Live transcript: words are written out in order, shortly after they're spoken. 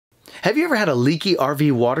Have you ever had a leaky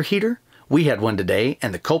RV water heater? We had one today,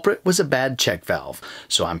 and the culprit was a bad check valve.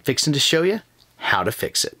 So I'm fixing to show you how to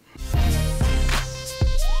fix it.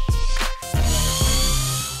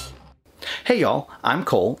 Hey y'all, I'm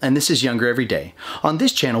Cole, and this is Younger Every Day. On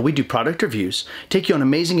this channel, we do product reviews, take you on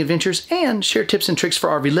amazing adventures, and share tips and tricks for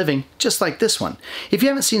RV living, just like this one. If you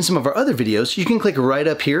haven't seen some of our other videos, you can click right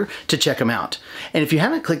up here to check them out. And if you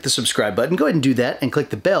haven't clicked the subscribe button, go ahead and do that and click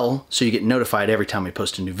the bell so you get notified every time we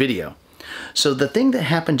post a new video. So the thing that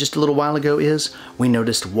happened just a little while ago is we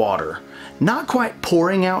noticed water. Not quite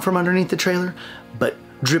pouring out from underneath the trailer, but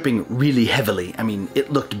dripping really heavily. I mean,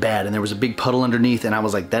 it looked bad, and there was a big puddle underneath, and I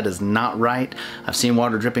was like, that is not right. I've seen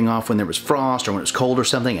water dripping off when there was frost or when it was cold or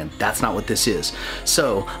something, and that's not what this is.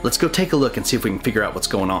 So let's go take a look and see if we can figure out what's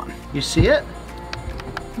going on. You see it?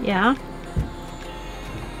 Yeah.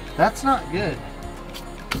 That's not good.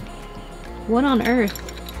 What on earth?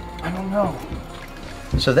 I don't know.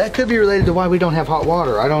 So that could be related to why we don't have hot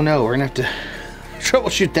water. I don't know. We're gonna have to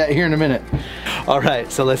troubleshoot that here in a minute. All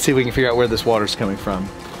right, so let's see if we can figure out where this water's coming from.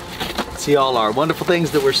 See all our wonderful things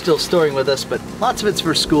that we're still storing with us, but lots of it's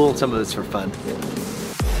for school and some of it's for fun.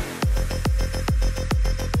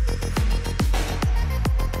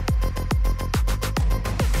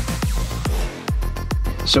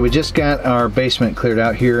 So we just got our basement cleared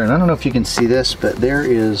out here, and I don't know if you can see this, but there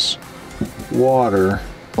is water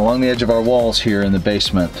along the edge of our walls here in the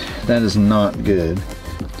basement. That is not good.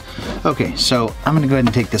 Okay, so I'm gonna go ahead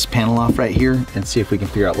and take this panel off right here and see if we can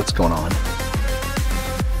figure out what's going on.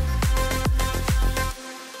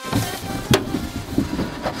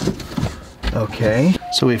 Okay,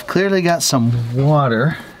 so we've clearly got some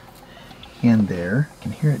water in there. I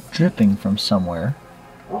can hear it dripping from somewhere,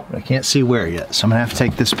 but I can't see where yet, so I'm gonna have to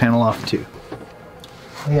take this panel off too.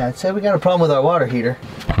 Yeah, I'd say we got a problem with our water heater.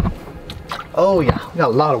 Oh yeah, we got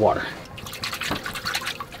a lot of water.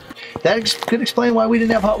 That could explain why we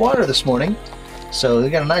didn't have hot water this morning. So we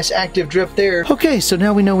got a nice active drip there. Okay, so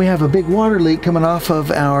now we know we have a big water leak coming off of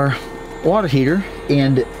our water heater.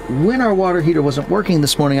 And when our water heater wasn't working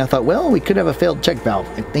this morning, I thought, well, we could have a failed check valve.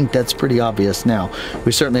 I think that's pretty obvious now.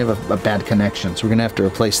 We certainly have a bad connection, so we're gonna have to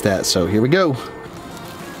replace that. So here we go.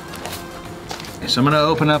 So I'm gonna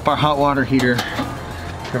open up our hot water heater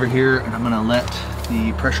over here, and I'm gonna let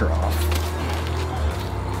the pressure off.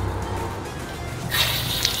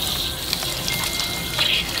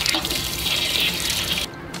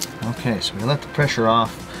 Okay, so we let the pressure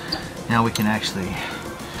off. Now we can actually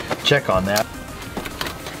check on that.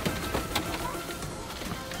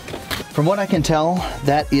 From what I can tell,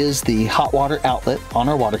 that is the hot water outlet on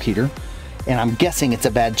our water heater, and I'm guessing it's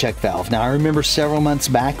a bad check valve. Now I remember several months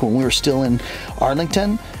back when we were still in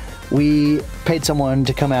Arlington, we paid someone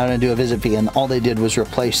to come out and do a visit fee, and all they did was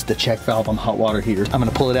replace the check valve on the hot water heater. I'm gonna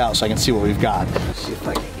pull it out so I can see what we've got. Let's see if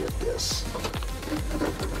I can get this.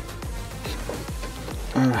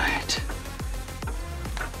 All right.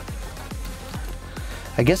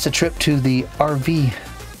 I guess a trip to the RV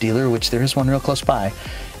dealer, which there is one real close by,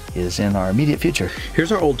 is in our immediate future.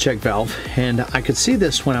 Here's our old check valve, and I could see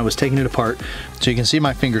this when I was taking it apart, so you can see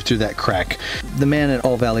my finger through that crack. The man at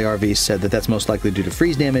All Valley RV said that that's most likely due to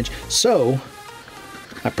freeze damage, so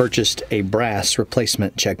I purchased a brass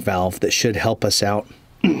replacement check valve that should help us out.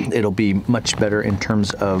 It'll be much better in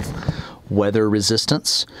terms of weather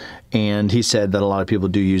resistance, and he said that a lot of people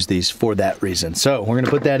do use these for that reason. So we're gonna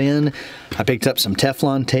put that in. I picked up some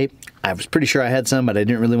Teflon tape. I was pretty sure I had some, but I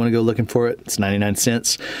didn't really want to go looking for it. It's 99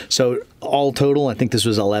 cents. So all total, I think this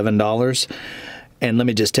was $11. And let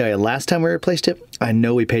me just tell you, last time we replaced it, I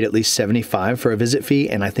know we paid at least $75 for a visit fee,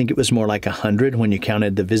 and I think it was more like $100 when you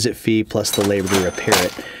counted the visit fee plus the labor to repair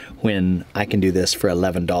it, when I can do this for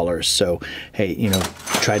 $11. So, hey, you know,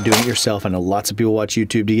 try doing it yourself. I know lots of people watch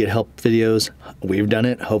YouTube to get help videos. We've done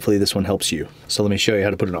it. Hopefully this one helps you. So let me show you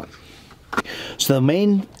how to put it on. So the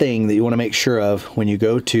main thing that you want to make sure of when you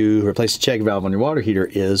go to replace the check valve on your water heater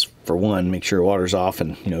is, for one, make sure your water's off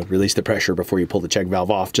and, you know, release the pressure before you pull the check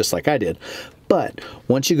valve off, just like I did. But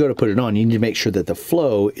once you go to put it on, you need to make sure that the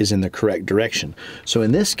flow is in the correct direction. So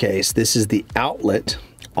in this case, this is the outlet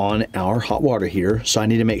on our hot water heater, so I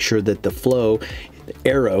need to make sure that the flow, the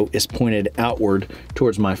arrow, is pointed outward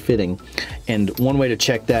towards my fitting. And one way to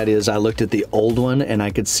check that is I looked at the old one and I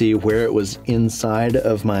could see where it was inside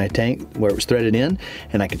of my tank, where it was threaded in,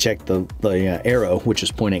 and I could check the arrow, which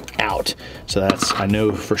is pointing out. So that's, I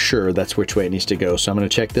know for sure that's which way it needs to go. So I'm gonna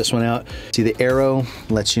check this one out. See, the arrow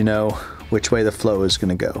lets you know which way the flow is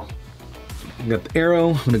gonna go. I've got the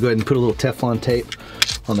arrow. I'm gonna go ahead and put a little Teflon tape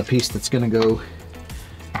on the piece that's gonna go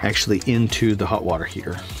actually into the hot water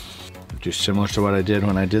heater. Do similar to what I did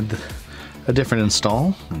when I did a different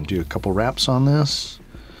install. I'm gonna do a couple wraps on this.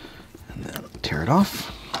 tear it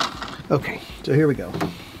off. Okay, so here we go. Go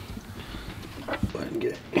ahead and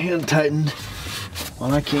get it hand tightened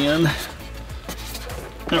while I can.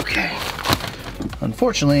 Okay.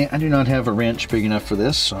 Unfortunately, I do not have a wrench big enough for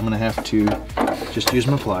this, so I'm gonna have to just use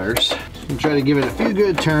my pliers and try to give it a few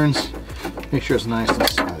good turns, make sure it's nice and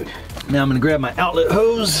snug. Now I'm gonna grab my outlet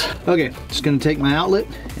hose. Okay, just gonna take my outlet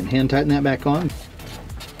and hand tighten that back on.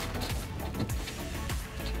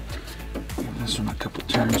 Give this one a couple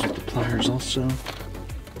turns with the pliers also.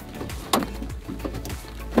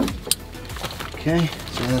 Okay,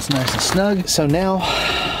 so that's nice and snug. So now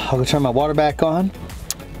I'll go turn my water back on,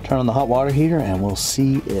 turn on the hot water heater, and we'll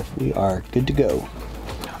see if we are good to go.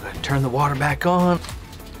 I'll go turn the water back on.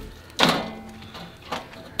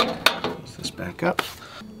 Close this back up.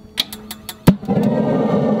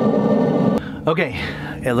 Okay,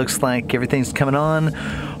 it looks like everything's coming on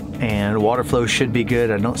and water flow should be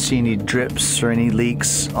good. I don't see any drips or any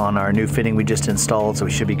leaks on our new fitting we just installed, so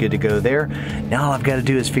we should be good to go there. Now all I've got to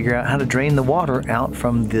do is figure out how to drain the water out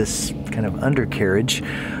from this kind of undercarriage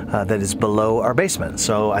that is below our basement.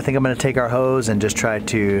 So I think I'm going to take our hose and just try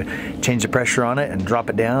to change the pressure on it and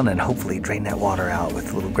drop it down and hopefully drain that water out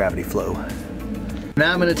with a little gravity flow.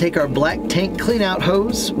 Now I'm going to take our black tank clean out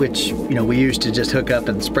hose, which we use to just hook up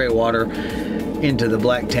and spray water into the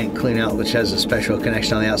black tank clean out, which has a special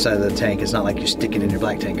connection on the outside of the tank. It's not like you stick it in your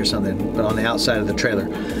black tank or something, but on the outside of the trailer.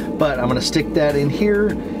 But I'm going to stick that in here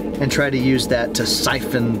and try to use that to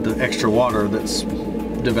siphon the extra water that's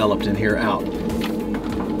developed in here out.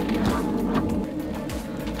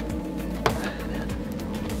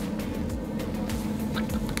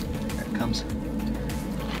 There it comes.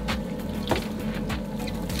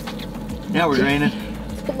 Now we're draining.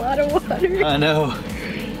 It's a lot of water. I know.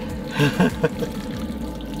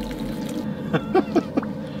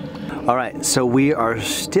 All right, so we are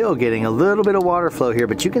still getting a little bit of water flow here,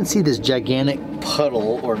 but you can see this gigantic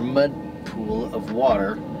puddle or mud pool of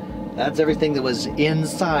water. That's everything that was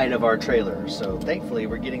inside of our trailer. So thankfully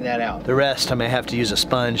we're getting that out. The rest I may have to use a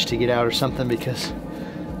sponge to get out or something, because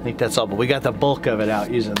I think that's all, but we got the bulk of it out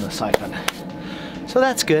using the siphon. So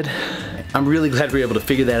that's good. I'm really glad we were able to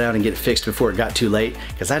figure that out and get it fixed before it got too late,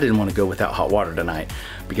 because I didn't want to go without hot water tonight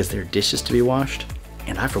because there are dishes to be washed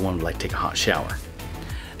and I for one would like to take a hot shower.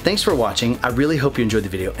 Thanks for watching. I really hope you enjoyed the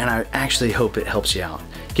video, and I actually hope it helps you out.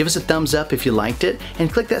 Give us a thumbs up if you liked it,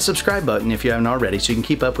 and click that subscribe button if you haven't already so you can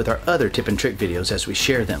keep up with our other tip and trick videos as we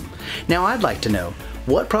share them. Now I'd like to know,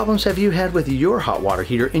 what problems have you had with your hot water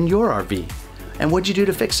heater in your RV? And what'd you do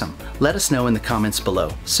to fix them? Let us know in the comments below.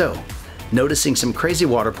 So, noticing some crazy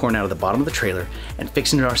water pouring out of the bottom of the trailer and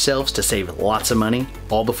fixing it ourselves to save lots of money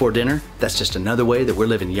all before dinner? That's just another way that we're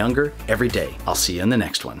living younger every day. I'll see you in the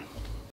next one.